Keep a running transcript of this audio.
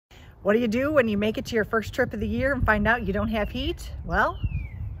What do you do when you make it to your first trip of the year and find out you don't have heat? Well,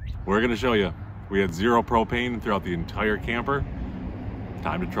 we're going to show you. We had 0 propane throughout the entire camper.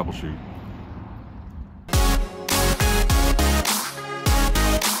 Time to troubleshoot.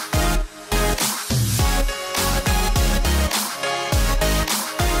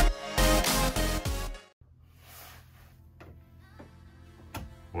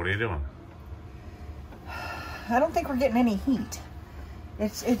 What are you doing? I don't think we're getting any heat.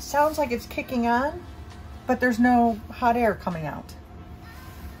 It sounds like it's kicking on, but there's no hot air coming out.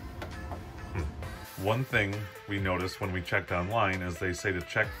 One thing we noticed when we checked online is they say to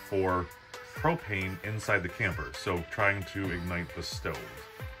check for propane inside the camper, so trying to ignite the stove.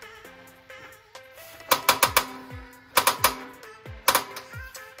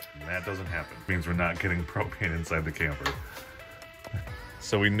 And that doesn't happen. It means we're not getting propane inside the camper.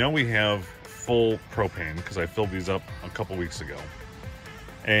 So we know we have full propane because I filled these up a couple weeks ago.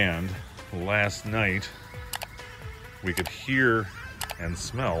 And last night we could hear and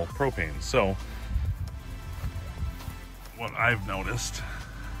smell propane. So what I've noticed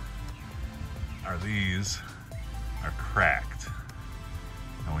are these are cracked.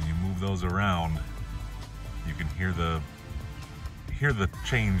 And when you move those around, you can hear the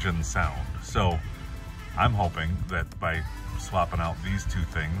change in sound. So I'm hoping that by swapping out these two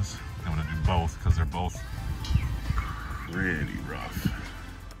things, I'm gonna do both because they're both pretty rough.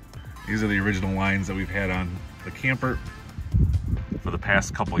 These are the original lines that we've had on the camper for the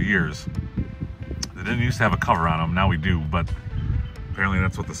past couple of years. They didn't used to have a cover on them, now we do, but apparently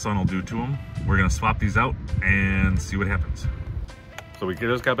that's what the sun will do to them. We're gonna swap these out and see what happens. So we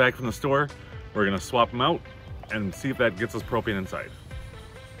just got back from the store. We're gonna swap them out and see if that gets us propane inside.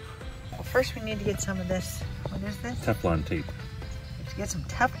 Well, first we need to get some of this. What is this? Teflon tape. Let's get some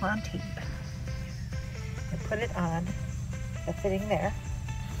Teflon tape and put it on the fitting there,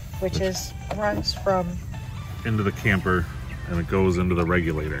 which runs from into the camper and it goes into the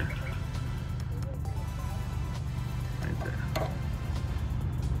regulator. Right there.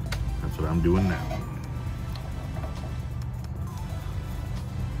 That's what I'm doing now.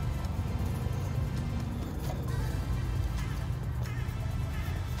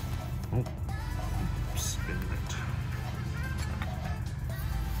 Oh, spin it.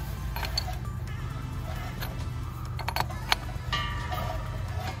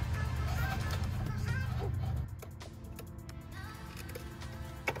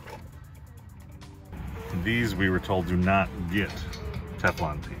 These, we were told, do not get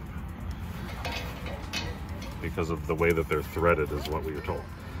Teflon tape because of the way that they're threaded is what we were told.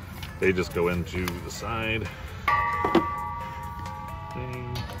 They just go into the side thing.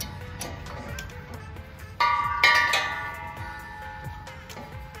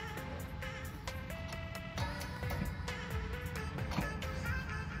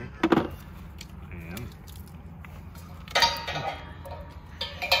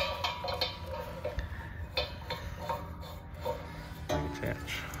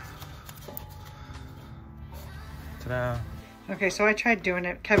 Ta-da. Okay, so I tried doing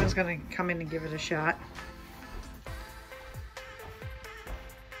it. Kevin's gonna come in and give it a shot.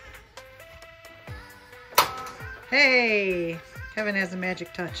 Hey! Kevin has a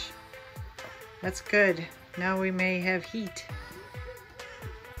magic touch. That's good. Now we may have heat.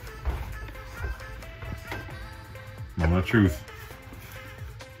 Moment of truth.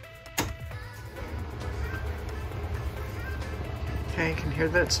 Okay, you can hear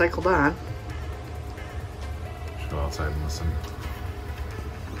that it cycled on. Go outside and listen.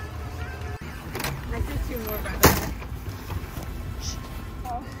 I did 2 more by the way.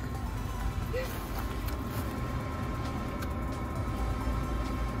 Oh.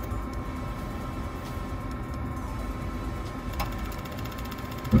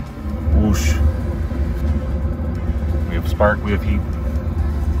 Whoosh. We have spark, we have heat.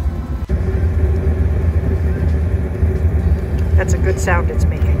 That's a good sound it's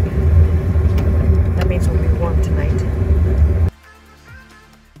making. That means we'll be warm tonight.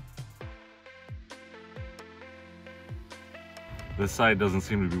 This side doesn't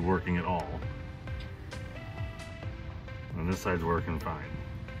seem to be working at all. And this side's working fine.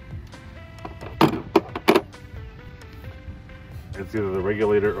 It's either the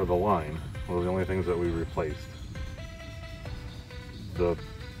regulator or the line. Those are the only things that we replaced. The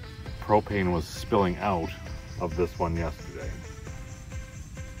propane was spilling out of this one yesterday.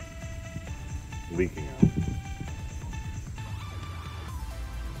 Leaking out.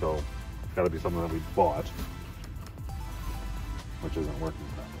 So it's got to be something that we bought, which isn't working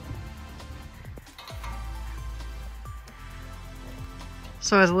properly.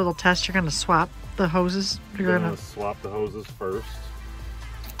 So as a little test, you're going to swap the hoses? You're going to swap the hoses first.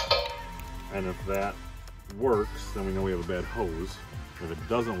 And if that works, then we know we have a bad hose. If it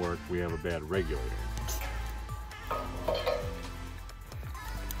doesn't work, we have a bad regulator.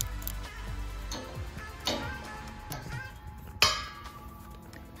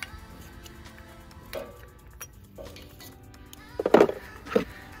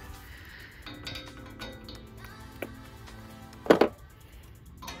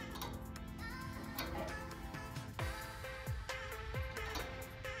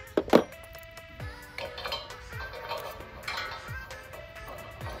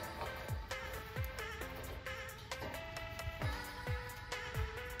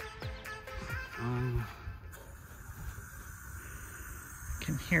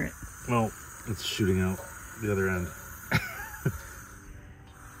 Can hear it. Well, it's shooting out the other end.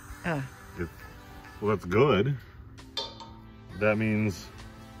 Well, that's good. That means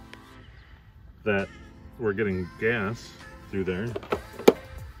that we're getting gas through there.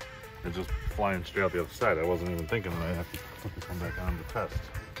 It's just flying straight out the other side. I wasn't even thinking that I have to come back on to test.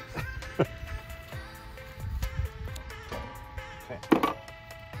 Okay.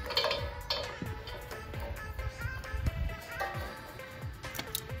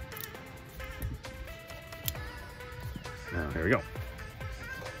 Now, here we go.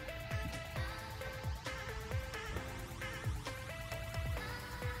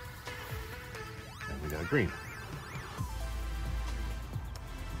 And we got green.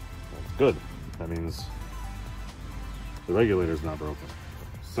 That's good. That means the regulator's not broken.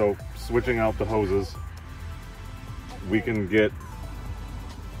 So, switching out the hoses, we can get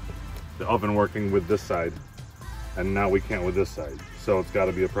the oven working with this side, and now we can't with this side. So it's got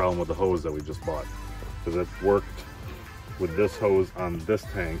to be a problem with the hose that we just bought, because it worked with this hose on this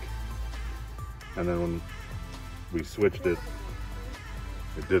tank, and then when we switched it,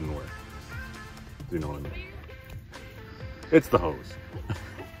 it didn't work. Do you know what I mean? It's the hose.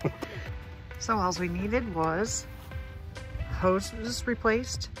 So all we needed was hoses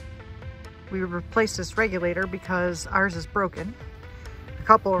replaced. We replaced this regulator because ours is broken. A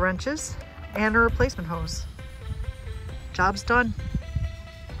couple of wrenches and a replacement hose. Job's done.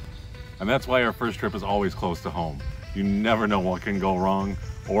 And that's why our first trip is always close to home. You never know what can go wrong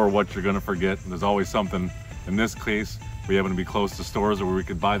or what you're gonna forget. There's always something. In this case, we happen to be close to stores where we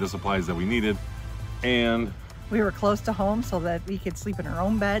could buy the supplies that we needed, and we were close to home so that we could sleep in our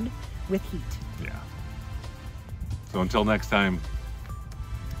own bed with heat. Yeah. So until next time,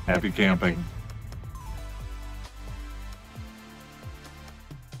 happy camping.